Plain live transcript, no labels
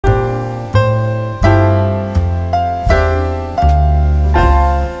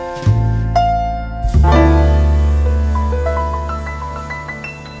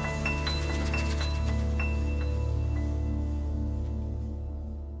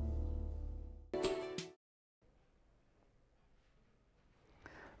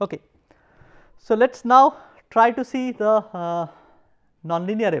Okay. So, let us now try to see the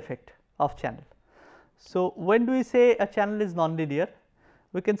nonlinear effect of channel. So, when do we say a channel is nonlinear?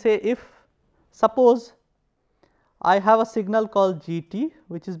 We can say if suppose I have a signal called GT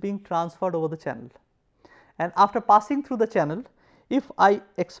which is being transferred over the channel, and after passing through the channel, if I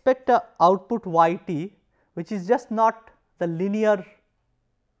expect a output YT which is just not the linear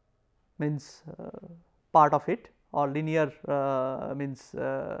means part of it, or linear means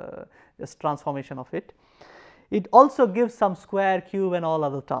just transformation of it, it also gives some square, cube and all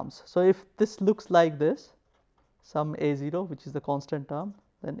other terms. So, if this looks like this, some A0 which is the constant term,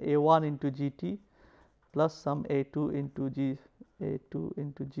 then A1 into GT plus some A2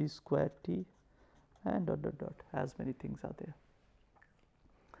 into G square T and dot dot dot, as many things are there.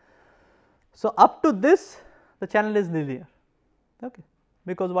 So, up to this the channel is linear, okay,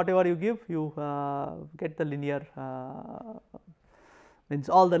 because whatever you give you get the linear means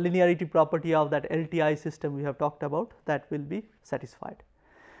all the linearity property of that LTI system we have talked about, that will be satisfied.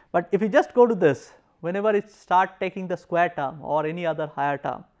 But if you just go to this, whenever it start taking the square term or any other higher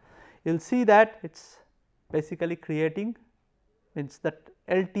term, you will see that it is basically creating, means that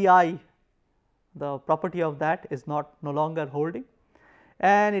LTI, the property of that is no longer holding,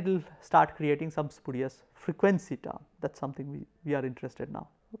 and it will start creating some spurious frequency term. That is something we are interested now.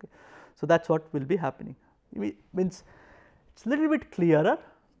 Okay. So, that is what will be happening. Means it is little bit clearer,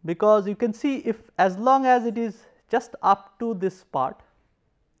 because you can see if as long as it is just up to this part,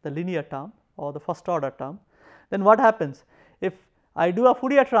 the linear term or the first order term, then what happens if I do a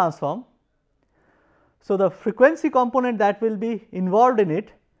Fourier transform. So, the frequency component that will be involved in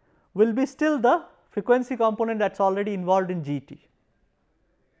it will be still the frequency component that is already involved in GT.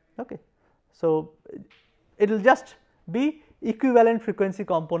 Okay. So, it will just be equivalent frequency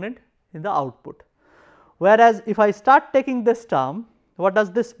component in the output. Whereas, if I start taking this term, what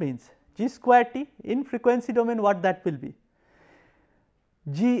does this means? G square T in frequency domain, what that will be?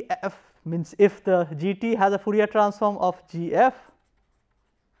 GF means if the GT has a Fourier transform of GF,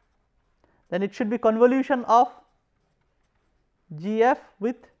 then it should be convolution of GF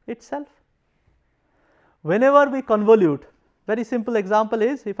with itself. Whenever we convolute, very simple example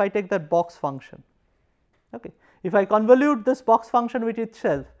is if I take that box function, okay. If I convolute this box function with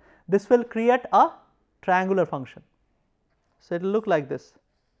itself, this will create a triangular function. So, it will look like this,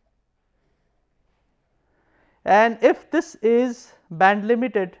 and if this is band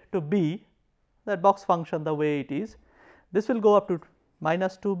limited to B, that box function the way it is, this will go up to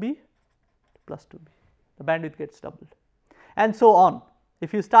minus 2B plus 2B, the bandwidth gets doubled, and so on.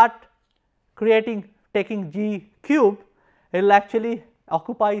 If you start taking G cube, it will actually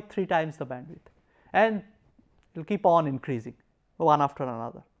occupy 3 times the bandwidth, and it will keep on increasing one after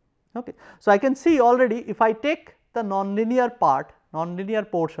another. Okay. So, I can see already if I take the nonlinear part, nonlinear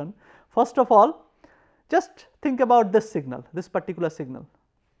portion, first of all just think about this signal, this particular signal.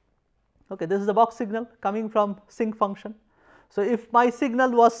 Okay, this is the box signal coming from sinc function. So, if my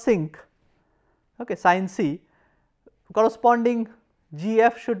signal was sinc, okay, sin C, corresponding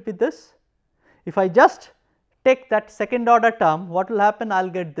GF should be this. If I just take that second order term, what will happen? I will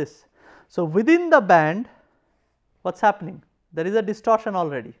get this. So, within the band, what is happening? There is a distortion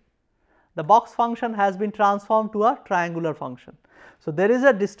already. The box function has been transformed to a triangular function. So, there is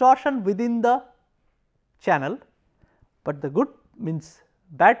a distortion within the channel, but the good means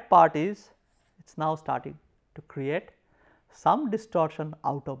bad part is it is now starting to create some distortion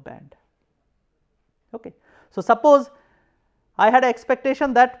out of band. Okay. So, suppose I had an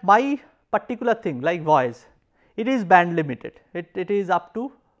expectation that my particular thing like voice, it is band limited, it is up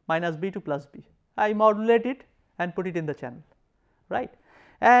to minus B to plus B. I modulate it and put it in the channel, right,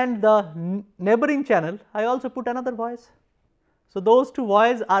 and the neighboring channel I also put another voice. So, those two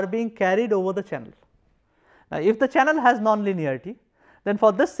voices are being carried over the channel. Now, if the channel has nonlinearity, then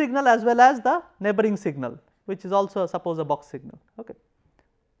for this signal as well as the neighboring signal, which is also suppose a box signal, okay,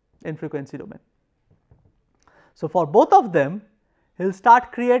 in frequency domain. So, for both of them he will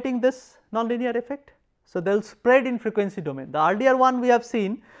start creating this nonlinear effect. So, they will spread in frequency domain. The earlier one we have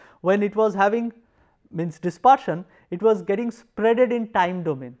seen when it was having means dispersion, it was getting spreaded in time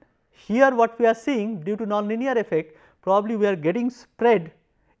domain. Here what we are seeing due to nonlinear effect, probably we are getting spread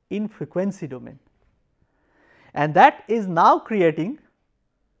in frequency domain, and that is now creating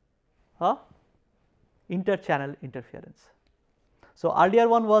a inter-channel interference. So, earlier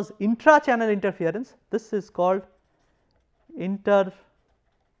one was intra-channel interference, this is called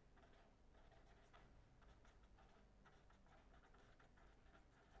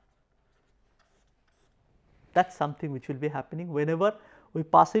that is something which will be happening whenever we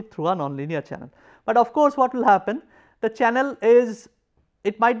pass it through a nonlinear channel. But of course, what will happen, the channel is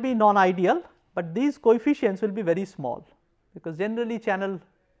it might be non-ideal, but these coefficients will be very small, because generally channel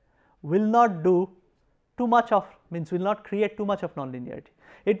will not do too much of, means will not create too much of nonlinearity.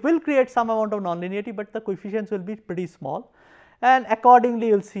 It will create some amount of nonlinearity, but the coefficients will be pretty small, and accordingly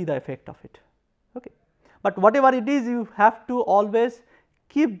you will see the effect of it. Okay. But whatever it is, you have to always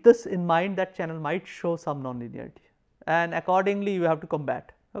keep this in mind, that channel might show some nonlinearity, and accordingly you have to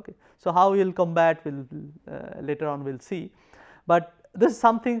combat. Okay. So, how you will combat will later on we will see, but this is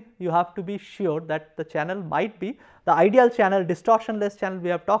something you have to be sure that the channel might be the ideal channel, distortionless channel we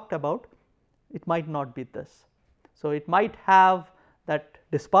have talked about, it might not be this. So, it might have that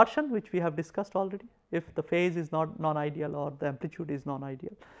dispersion which we have discussed already, if the phase is not non-ideal or the amplitude is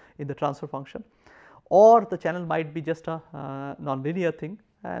non-ideal in the transfer function, or the channel might be just a non-linear thing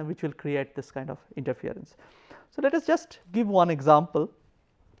which will create this kind of interference. So, let us just give one example.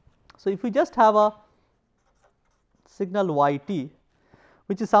 So, if we just have a signal yt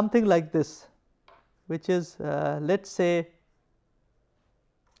which is something like this, which is let us say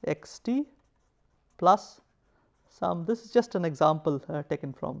xt plus some, this is just an example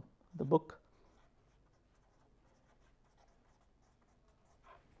taken from the book.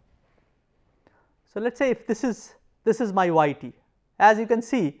 So, let us say if this is my yt, as you can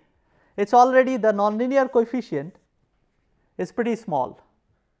see it is already the nonlinear coefficient is pretty small.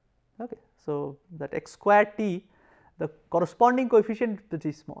 Okay. So, that x square t, the corresponding coefficient is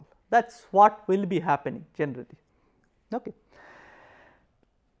pretty small, that is what will be happening generally. Okay.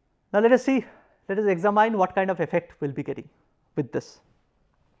 Now, let us see, let us examine what kind of effect we will be getting with this.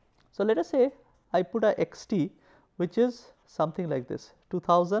 So, let us say I put a xt which is something like this,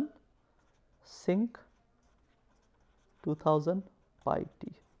 2000 sinc 2000 pi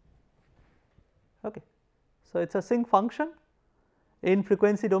t. Okay. So, it is a sinc function in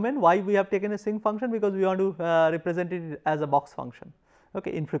frequency domain. Why we have taken a sinc function? Because we want to represent it as a box function,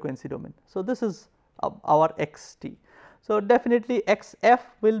 okay, in frequency domain. So, this is our xt. So, definitely xf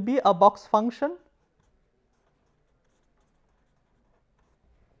will be a box function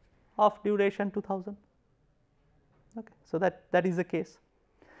of duration 2000. Okay. So, that is the case.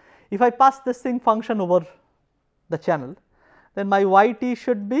 If I pass this sinc function over the channel, then my yt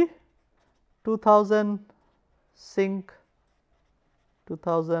should be 2000 sinc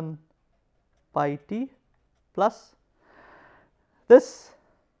 2000 pi t plus this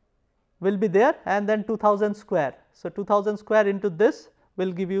will be there, and then 2000 square. So, 2000 square into this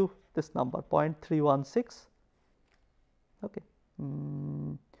will give you this number 0.316, okay.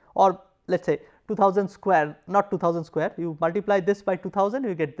 Or let us say 2000 square, not 2000 square, you multiply this by 2000,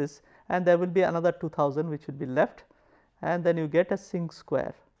 you get this, and there will be another 2000 which will be left, and then you get a sinc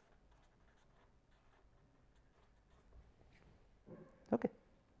square. Okay.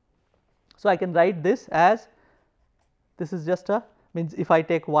 So, I can write this as, this is just a, means if I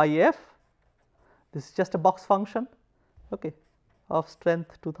take yf, this is just a box function, okay, of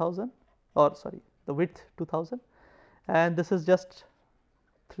strength 2000, or sorry, the width 2000, and this is just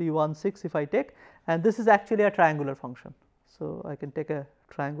 316 if I take, and this is actually a triangular function. So, I can take a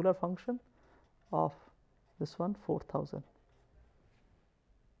triangular function of this one 4000,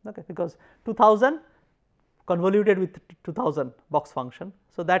 okay, because 2000 convoluted with 2000 box function.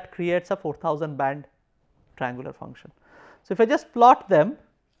 So, that creates a 4000 band triangular function. So, if I just plot them,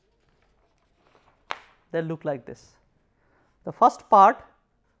 they will look like this. The first part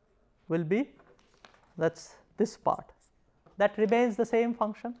will be, that is this part, that remains the same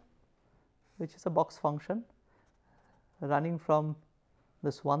function, which is a box function running from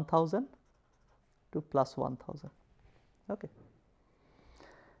this 1000 to plus 1000. Okay.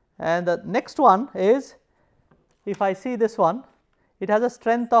 And the next one is, if I see this one, it has a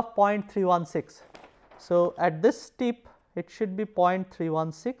strength of 0.316. So, at this tip it should be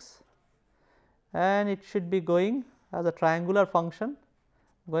 0.316, and it should be going as a triangular function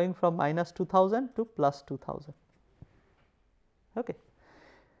going from minus 2000 to plus 2000. Okay.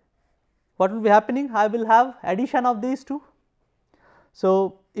 What will be happening? I will have addition of these two.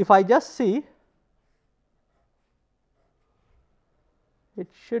 So, if I just see, it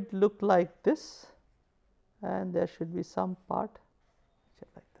should look like this, and there should be some part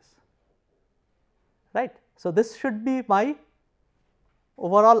like this, right. So, this should be my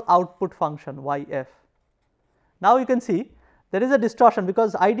overall output function yf. Now, you can see there is a distortion,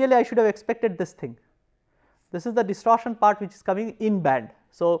 because ideally I should have expected this thing. This is the distortion part which is coming in band.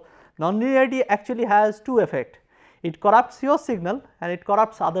 So, nonlinearity actually has two effects, it corrupts your signal and it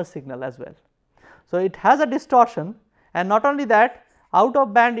corrupts other signal as well. So, it has a distortion, and not only that, out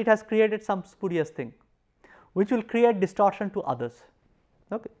of band it has created some spurious thing which will create distortion to others.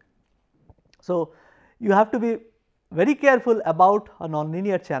 Okay. So, you have to be very careful about a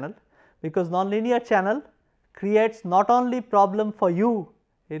nonlinear channel, because nonlinear channel creates not only problem for you,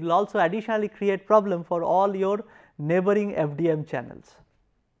 it will also additionally create problem for all your neighboring FDM channels,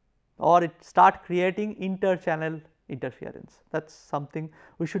 or it start creating inter-channel interference. That is something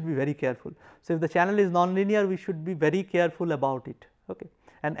we should be very careful. So, if the channel is nonlinear, we should be very careful about it, okay,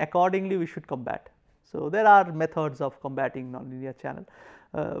 and accordingly we should combat. So, there are methods of combating nonlinear channel,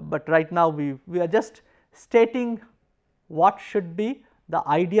 but right now we are just stating what should be the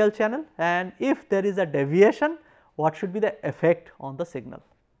ideal channel, and if there is a deviation, what should be the effect on the signal,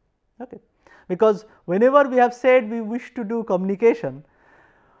 okay. Because whenever we have said we wish to do communication,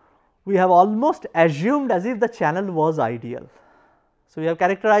 we have almost assumed as if the channel was ideal. So, we have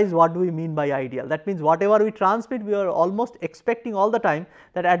characterized what do we mean by ideal. That means, whatever we transmit, we are almost expecting all the time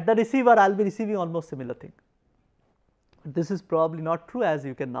that at the receiver I will be receiving almost similar thing. This is probably not true, as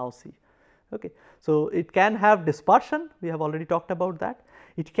you can now see, okay. So, it can have dispersion, we have already talked about that.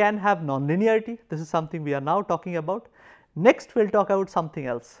 It can have nonlinearity, this is something we are now talking about. Next we will talk about something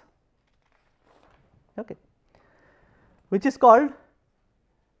else, okay, which is called,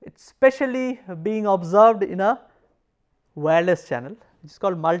 it is specially being observed in a wireless channel, which is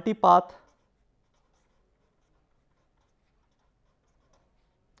called multipath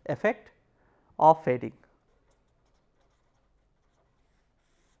effect of fading,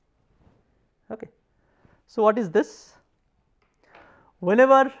 okay. So, what is this?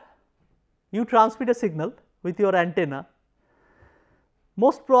 Whenever you transmit a signal with your antenna,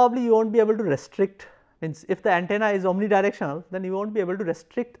 most probably you will not be able to restrict, means if the antenna is omnidirectional, then you will not be able to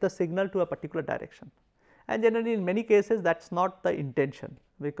restrict the signal to a particular direction, and generally in many cases that is not the intention,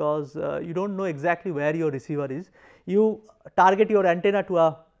 because you do not know exactly where your receiver is. You target your antenna to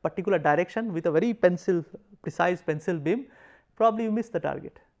a particular direction with a very precise pencil beam, probably you miss the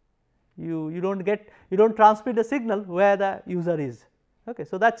target, you do not transmit the signal where the user is, okay.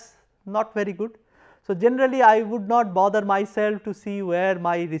 So, that is not very good. So, generally I would not bother myself to see where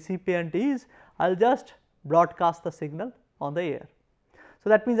my recipient is, I will just broadcast the signal on the air. So,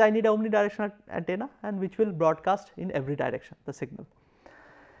 that means I need a omnidirectional antenna, and which will broadcast in every direction the signal.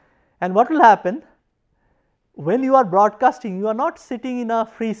 And what will happen when you are broadcasting, you are not sitting in a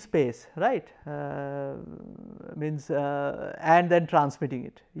free space, right, and then transmitting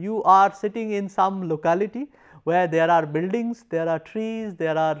it. You are sitting in some locality where there are buildings, there are trees,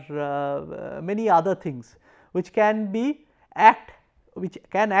 there are many other things which can act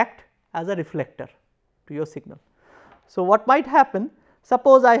as a reflector to your signal. So, what might happen,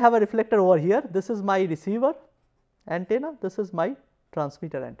 suppose I have a reflector over here, this is my receiver antenna, this is my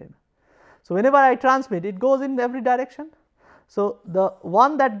transmitter antenna. So, whenever I transmit, it goes in every direction. So, the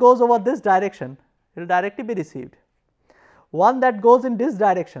one that goes over this direction will directly be received, one that goes in this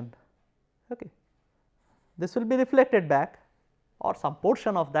direction, okay, this will be reflected back, or some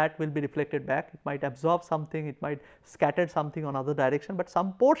portion of that will be reflected back. It might absorb something, it might scatter something on other direction, but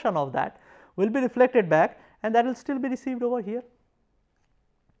some portion of that will be reflected back, and that will still be received over here.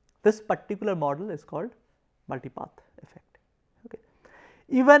 This particular model is called multipath effect, okay.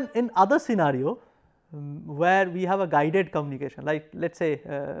 Even in other scenario where we have a guided communication, like let us say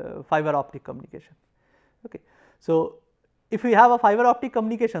fiber optic communication, okay. So, if we have a fiber optic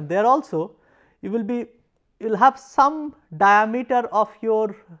communication, there also you will have some diameter of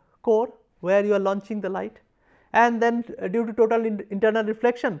your core where you are launching the light, and then due to total internal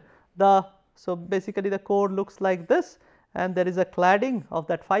reflection, so basically the core looks like this, and there is a cladding of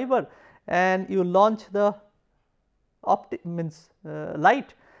that fiber, and you launch the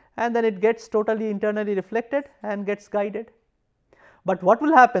light, and then it gets totally internally reflected and gets guided. But what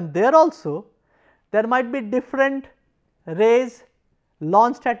will happen there also, there might be different rays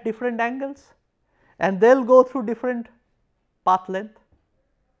launched at different angles, and they will go through different path length,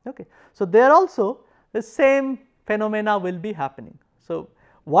 okay. So, there also the same phenomena will be happening. So,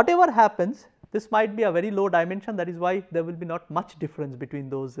 whatever happens, this might be a very low dimension, that is why there will be not much difference between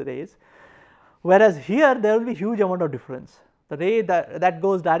those rays, whereas here there will be huge amount of difference. The ray that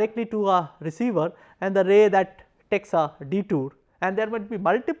goes directly to a receiver and the ray that takes a detour, and there might be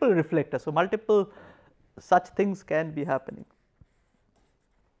multiple reflectors. So, multiple such things can be happening,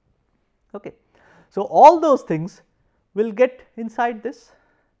 okay. So, all those things will get inside this.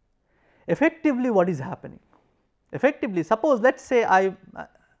 Effectively, what is happening? Effectively, suppose let us say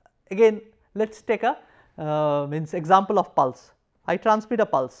again let us take a example of pulse. I transmit a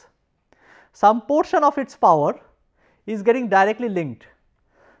pulse, some portion of its power is getting directly linked.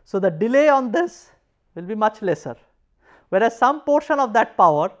 So, the delay on this will be much lesser, whereas some portion of that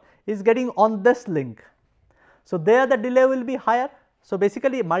power is getting on this link. So, there the delay will be higher. So,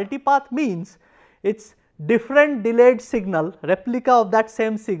 basically multipath means its different delayed signal, replica of that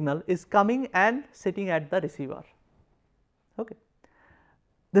same signal is coming and sitting at the receiver. Okay.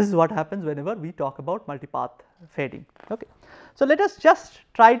 This is what happens whenever we talk about multipath fading. Okay. So, let us just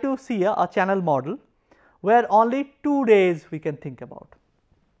try to see a channel model where only 2 rays we can think about.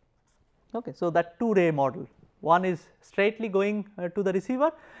 Okay. So, that 2 ray model, one is straightly going to the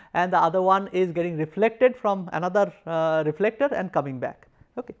receiver and the other one is getting reflected from another reflector and coming back.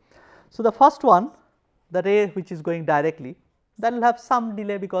 Okay. So, the first one, the ray which is going directly, that will have some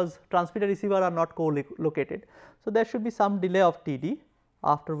delay because transmitter receiver are not co-located. So, there should be some delay of Td,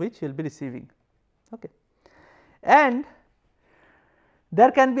 after which you will be receiving. Okay. And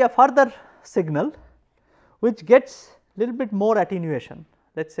there can be a further signal which gets little bit more attenuation,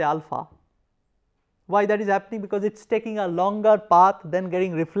 let us say alpha. Why that is happening? Because it is taking a longer path, then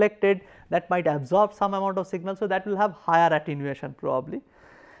getting reflected, that might absorb some amount of signal. So, that will have higher attenuation probably,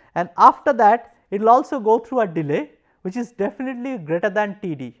 and after that it will also go through a delay which is definitely greater than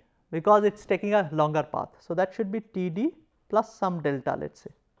Td, because it is taking a longer path. So, that should be Td plus some delta, let us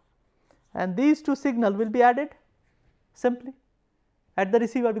say, and these two signal will be added simply at the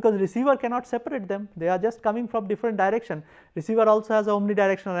receiver, because receiver cannot separate them, they are just coming from different direction. Receiver also has a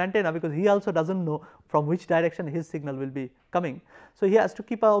omnidirectional antenna, because he also does not know from which direction his signal will be coming. So, he has to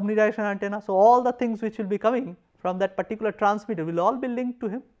keep a omnidirectional antenna. So, all the things which will be coming from that particular transmitter will all be linked to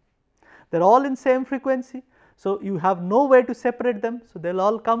him, they are all in same frequency. So, you have no way to separate them. So, they will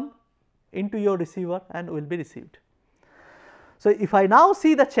all come into your receiver and will be received. So, if I now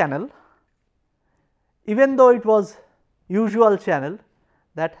see the channel, even though it was usual channel,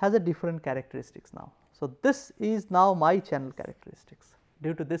 that has a different characteristics now. So, this is now my channel characteristics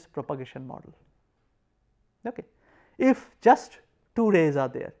due to this propagation model. Okay. If just 2 rays are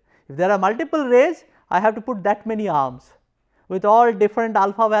there, if there are multiple rays, I have to put that many arms with all different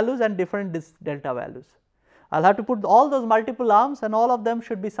alpha values and different delta values. I will have to put all those multiple arms and all of them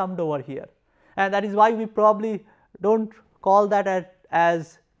should be summed over here, and that is why we probably do not call that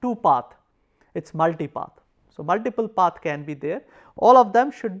as 2 path, it is multipath. So, multiple path can be there, all of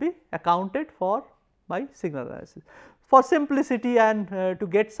them should be accounted for by signal analysis. For simplicity and to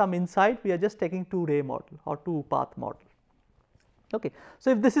get some insight, we are just taking 2 ray model or 2 path model. Okay. So,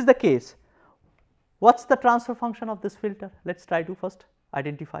 if this is the case, what is the transfer function of this filter? Let us try to first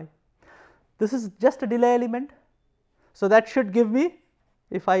identify. This is just a delay element. So, that should give me,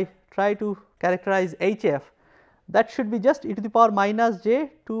 if I try to characterize HF, that should be just e to the power minus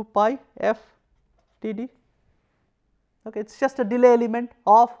j 2 pi f Td. Okay, it is just a delay element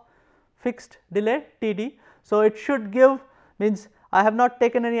of fixed delay Td. So, it should give, means I have not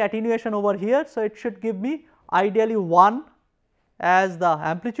taken any attenuation over here. So, it should give me ideally 1 as the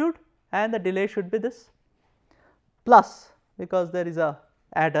amplitude and the delay should be this plus, because there is a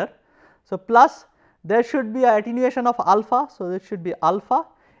adder. So, plus there should be a attenuation of alpha. So, it should be alpha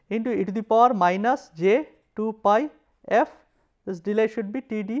into e to the power minus j 2 pi f, this delay should be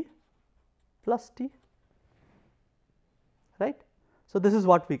Td plus T, right. So, this is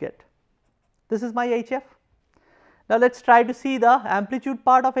what we get, this is my HF. Now, let us try to see the amplitude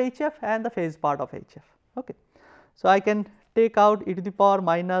part of HF and the phase part of HF. Okay. So, I can take out e to the power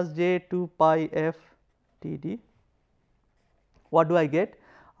minus j 2 pi f Td. What do I get?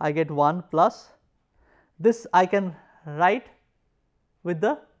 I get 1 plus this, I can write with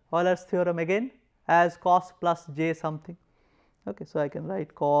the Euler's theorem again as cos plus j something. Okay. So, I can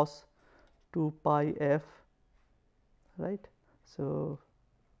write cos 2 pi f, right. So,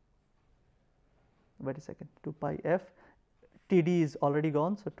 wait a second, 2 pi f, Td is already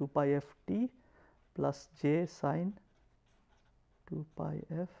gone. So, 2 pi f t plus j sine 2 pi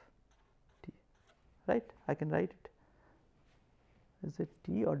f t, right. I can write it, is it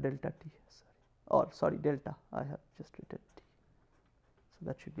t or delta t, sorry, or sorry delta, I have just written t. So,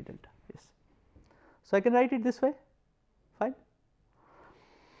 that should be delta, yes. So, I can write it this way, fine.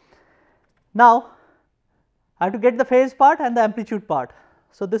 Now, I have to get the phase part and the amplitude part.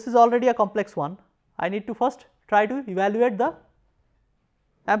 So, this is already a complex one. I need to first try to evaluate the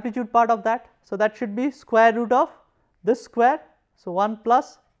amplitude part of that. So, that should be square root of this square. So, 1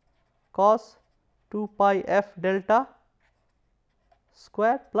 plus cos 2 pi f delta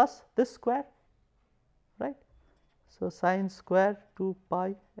square plus this square, right. So, sine square 2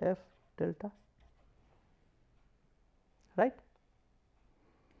 pi f delta, right,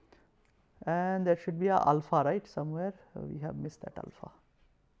 and there should be a alpha, right, somewhere we have missed that alpha.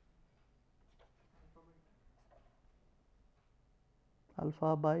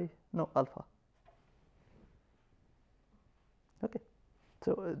 Alpha by, no, alpha, okay.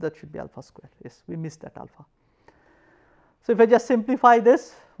 So, that should be alpha square, yes, we missed that alpha. So, if I just simplify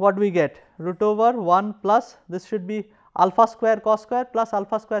this, what do we get? Root over 1 plus this should be alpha square cos square plus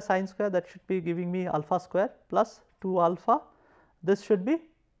alpha square sin square, that should be giving me alpha square plus 2 alpha. This should be,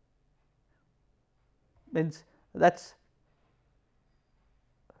 means that is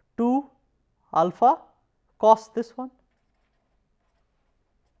 2 alpha cos this one,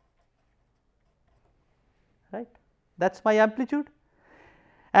 right, that is my amplitude.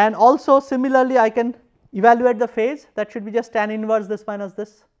 And also similarly I can evaluate the phase, that should be just tan inverse this minus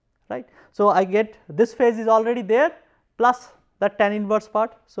this, right. So, I get this phase is already there plus that tan inverse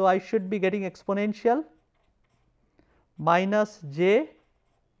part. So, I should be getting exponential minus j,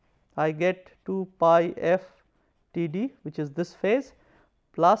 I get 2 pi f t d, which is this phase,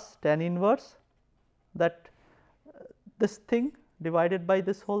 plus tan inverse that this thing divided by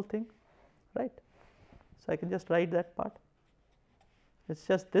this whole thing, right. So, I can just write that part, it is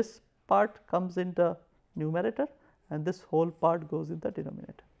just this part comes in the numerator and this whole part goes in the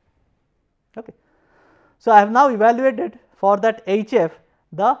denominator. Okay. So, I have now evaluated for that HF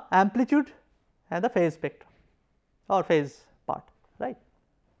the amplitude and the phase spectrum or phase part, right.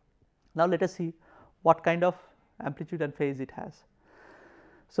 Now, let us see what kind of amplitude and phase it has.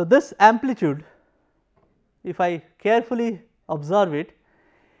 So, this amplitude, if I carefully observe it,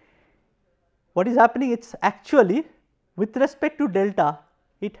 what is happening, it is actually with respect to delta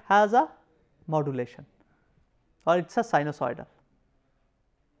it has a modulation or it is a sinusoidal.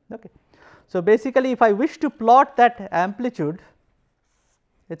 Okay. So, basically if I wish to plot that amplitude,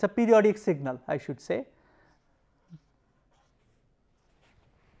 it is a periodic signal I should say.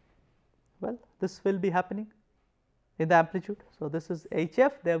 Well, this will be happening in the amplitude. So, this is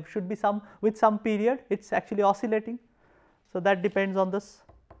HF, there should be some with some period it is actually oscillating. So, that depends on this.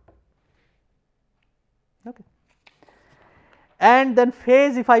 Okay. And then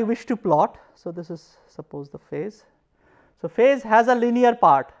phase if I wish to plot. So, this is suppose the phase. So, phase has a linear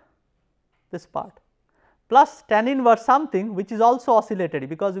part, this part, plus tan inverse something which is also oscillatory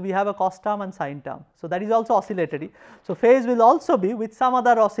because we have a cos term and sin term. So, that is also oscillatory. So, phase will also be with some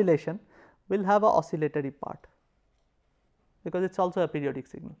other oscillation will have a oscillatory part because it is also a periodic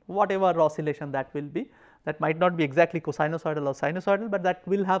signal, whatever oscillation that will be, that might not be exactly cosinusoidal or sinusoidal, but that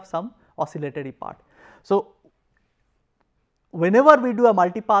will have some oscillatory part. So, whenever we do a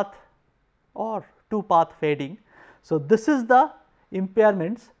multipath or two path fading, so this is the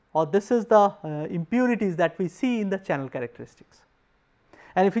impairments or this is the impurities that we see in the channel characteristics.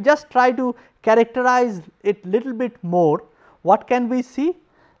 And if you just try to characterize it little bit more, what can we see?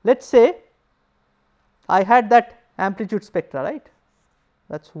 Let us say I had that amplitude spectra, right,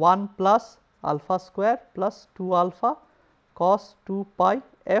 that is 1 plus alpha square plus 2 alpha cos 2 pi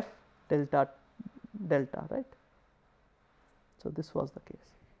f delta, right. So, this was the case,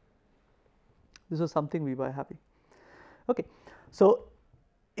 this was something we were having. Okay. So,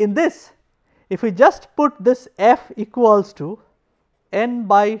 in this if we just put this f equals to n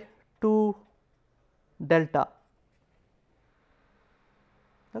by 2 delta,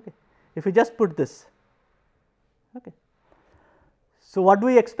 okay, if we just put this, okay. So, what do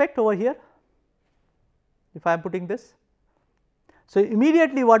we expect over here if I am putting this? So,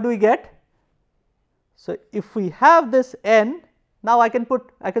 immediately what do we get? So, if we have this n, now I can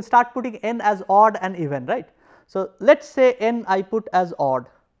start putting n as odd and even, right. So, let us say n I put as odd,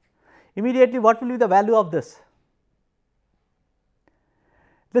 immediately what will be the value of this?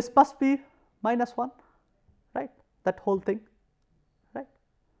 This must be minus 1, right, that whole thing, right.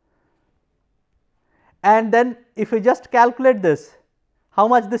 And then if we just calculate this, how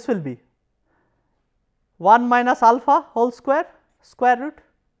much this will be? 1 minus alpha whole square root.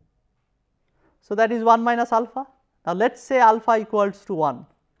 So, that is 1 minus alpha. Now, let us say alpha equals to 1,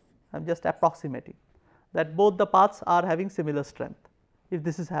 I am just approximating that both the paths are having similar strength. If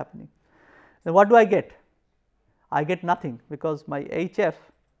this is happening, then what do I get? I get nothing because my HF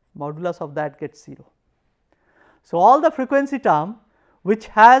modulus of that gets 0. So, all the frequency term which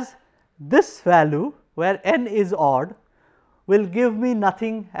has this value where n is odd will give me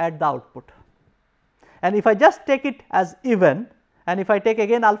nothing at the output. And if I just take it as even and if I take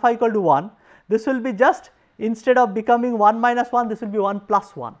again alpha equal to 1, this will be just instead of becoming 1 minus 1, this will be 1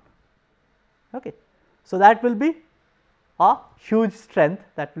 plus 1. Okay. So, that will be a huge strength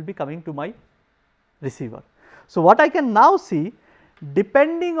that will be coming to my receiver. So, what I can now see,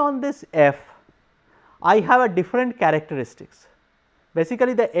 depending on this f, I have a different characteristics.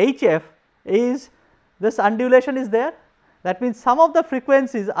 Basically, the HF is this undulation is there, that means some of the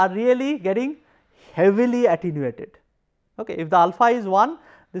frequencies are really getting heavily attenuated. Okay. If the alpha is 1,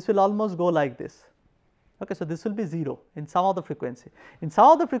 this will almost go like this. Okay. So, this will be 0 in some of the frequency, in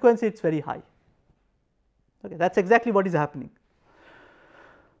some of the frequency it is very high. Okay. That is exactly what is happening.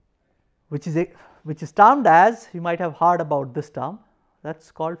 which is termed as, you might have heard about this term, that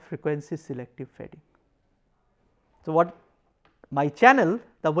is called frequency selective fading. So, what my channel,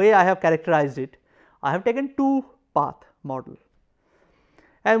 the way I have characterized it, I have taken two path model,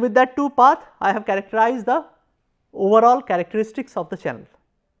 and with that two path I have characterized the overall characteristics of the channel.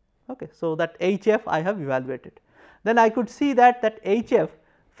 Okay. So, that HF I have evaluated. Then I could see that HF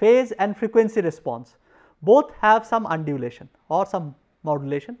phase and frequency response both have some undulation or some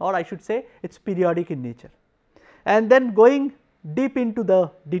modulation, or I should say it is periodic in nature. And then going deep into the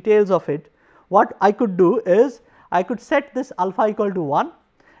details of it, what I could do is I could set this alpha equal to 1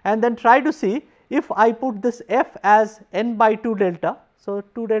 and then try to see if I put this f as n by 2 delta. So,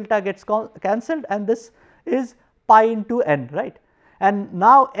 2 delta gets cancelled and this is pi into n, right. And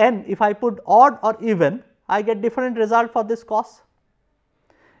now n, if I put odd or even, I get different result for this cos.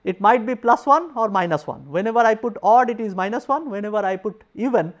 It might be plus 1 or minus 1. Whenever I put odd, it is minus 1, whenever I put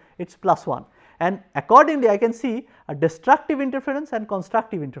even, it is plus 1. And accordingly, I can see a destructive interference and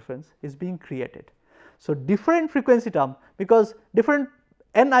constructive interference is being created. So, different frequency term, because different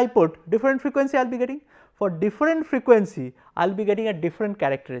n I put, different frequency I will be getting. For different frequency, I will be getting a different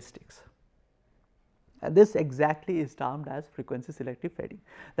characteristics. And this exactly is termed as frequency selective fading.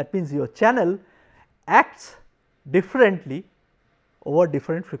 That means your channel acts differently over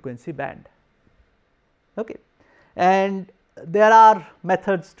different frequency band. Okay. And there are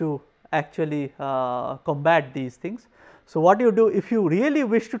methods to actually combat these things. So, what you do, if you really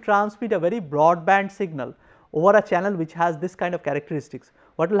wish to transmit a very broadband signal over a channel which has this kind of characteristics,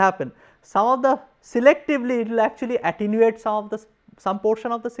 what will happen? Some of the selectively it will actually attenuate some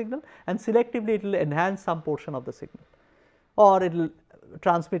portion of the signal, and selectively it will enhance some portion of the signal, or it will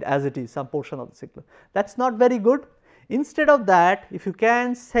transmit as it is some portion of the signal. That is not very good. Instead of that, if you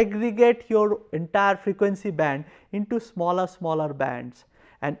can segregate your entire frequency band into smaller bands,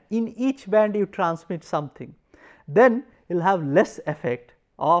 and in each band you transmit something, then you will have less effect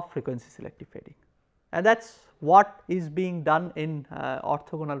of frequency selective fading, and that is what is being done in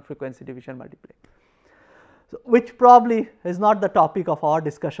orthogonal frequency division multiplex. So, which probably is not the topic of our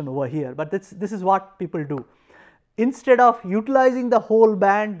discussion over here, but this is what people do. Instead of utilizing the whole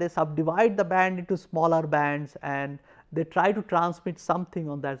band, they subdivide the band into smaller bands and they try to transmit something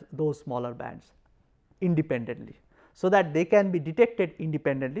on those smaller bands independently, so that they can be detected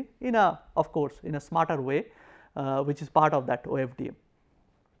independently in a, of course, in a smarter way, which is part of that OFDM.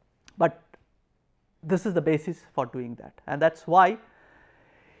 But this is the basis for doing that, and that is why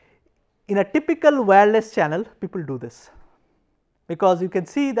in a typical wireless channel people do this, because you can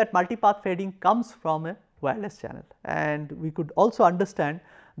see that multipath fading comes from a wireless channel, and we could also understand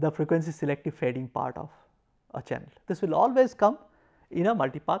the frequency selective fading part of a channel. This will always come in a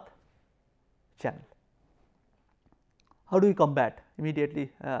multipath channel. How do we combat?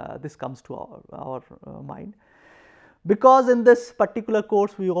 Immediately this comes to our mind, because in this particular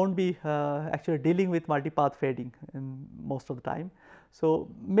course we will not be actually dealing with multipath fading in most of the time. So,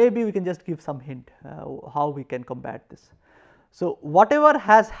 maybe we can just give some hint how we can combat this. So, whatever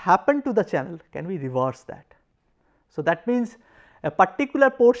has happened to the channel, can we reverse that? So, that means a particular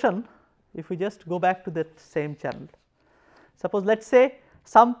portion, if we just go back to that same channel, suppose let us say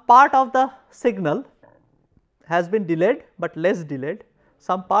some part of the signal has been delayed, but less delayed,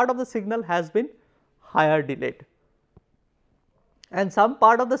 some part of the signal has been higher delayed, and some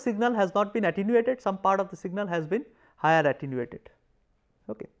part of the signal has not been attenuated, some part of the signal has been higher attenuated.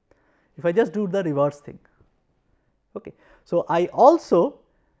 Okay. If I just do the reverse thing. Okay. So, I also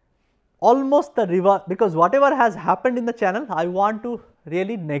almost the reverse, because whatever has happened in the channel I want to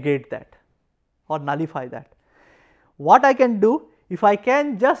really negate that or nullify that. What I can do, if I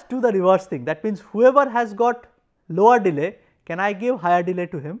can just do the reverse thing, that means whoever has got lower delay, can I give higher delay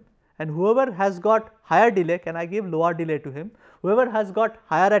to him, and whoever has got higher delay, can I give lower delay to him, whoever has got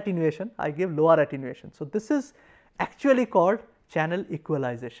higher attenuation, I give lower attenuation. So, this is actually called channel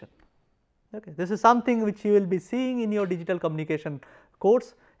equalization. Okay. This is something which you will be seeing in your digital communication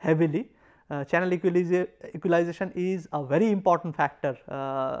course heavily. Channel equalization is a very important factor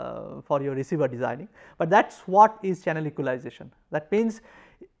for your receiver designing, but that is what is channel equalization. That means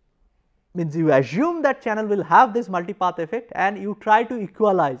you assume that channel will have this multipath effect and you try to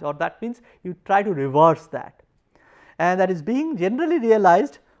equalize, or that means you try to reverse that, and that is being generally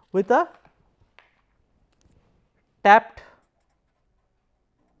realized with a tapped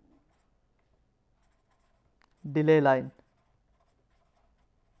delay line.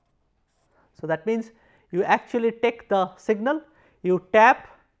 So, that means you actually take the signal, you tap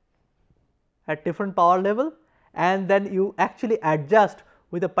at different power level, and then you actually adjust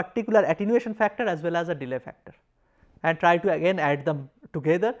with a particular attenuation factor as well as a delay factor, and try to again add them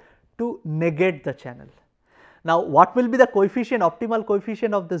together to negate the channel. Now, what will be the coefficient, optimal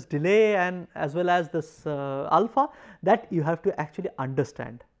coefficient of this delay and as well as this alpha, that you have to actually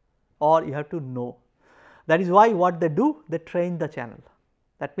understand or you have to know. That is why what they do, they train the channel.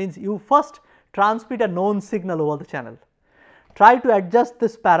 That means you first transmit a known signal over the channel, try to adjust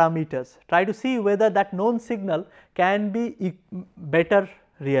these parameters, try to see whether that known signal can be better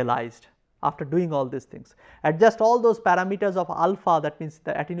realized after doing all these things. Adjust all those parameters of alpha, that means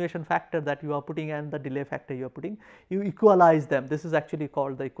the attenuation factor that you are putting and the delay factor you are putting, you equalize them. This is actually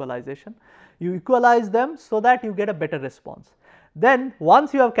called the equalization. You equalize them so that you get a better response. Then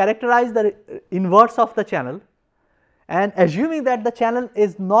once you have characterized the inverse of the channel and assuming that the channel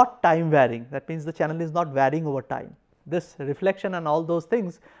is not time varying, that means the channel is not varying over time, this reflection and all those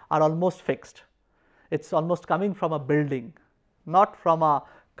things are almost fixed. It is almost coming from a building, not from a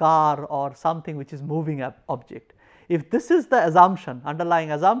car or something which is moving object. If this is the assumption,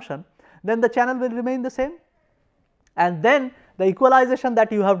 underlying assumption, then the channel will remain the same, and then the equalization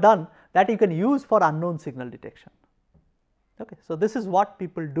that you have done, that you can use for unknown signal detection. Okay. So, this is what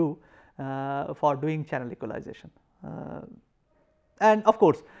people do for doing channel equalization, and of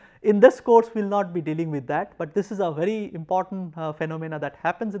course, in this course we will not be dealing with that, but this is a very important phenomena that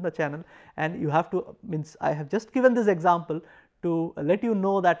happens in the channel, and you have to, means I have just given this example to let you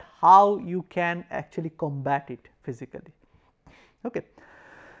know that how you can actually combat it physically. Okay.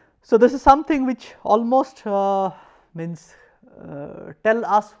 So, this is something which almost means tell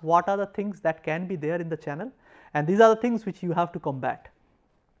us what are the things that can be there in the channel, and these are the things which you have to combat.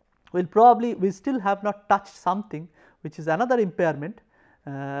 We still have not touched something which is another impairment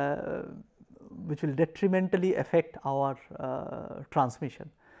which will detrimentally affect our transmission,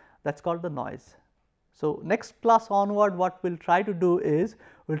 that is called the noise. So, next class onward what we will try to do is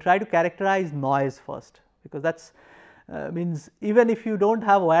we will try to characterize noise first, because that is means even if you do not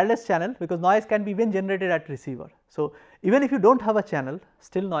have wireless channel, because noise can be even generated at receiver. So, even if you do not have a channel,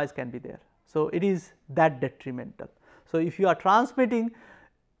 still noise can be there. So, it is that detrimental. So, if you are transmitting,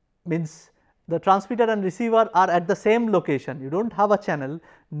 means the transmitter and receiver are at the same location, you do not have a channel,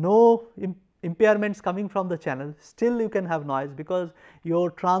 no impairments coming from the channel, still you can have noise, because your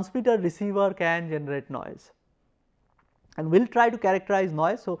transmitter receiver can generate noise, and we will try to characterize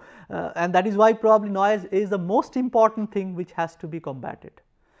noise. So, and that is why probably noise is the most important thing which has to be combated,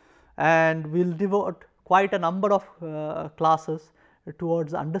 and we will devote quite a number of classes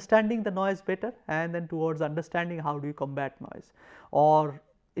towards understanding the noise better, and then towards understanding how do you combat noise, or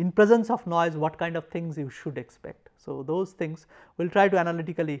in presence of noise what kind of things you should expect. So, those things we will try to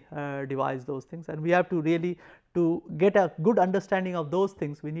analytically devise those things, and we have to really, to get a good understanding of those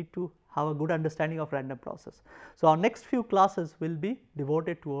things, we need to have a good understanding of random process. So, our next few classes will be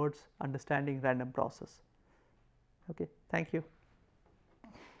devoted towards understanding random process. Okay. Thank you.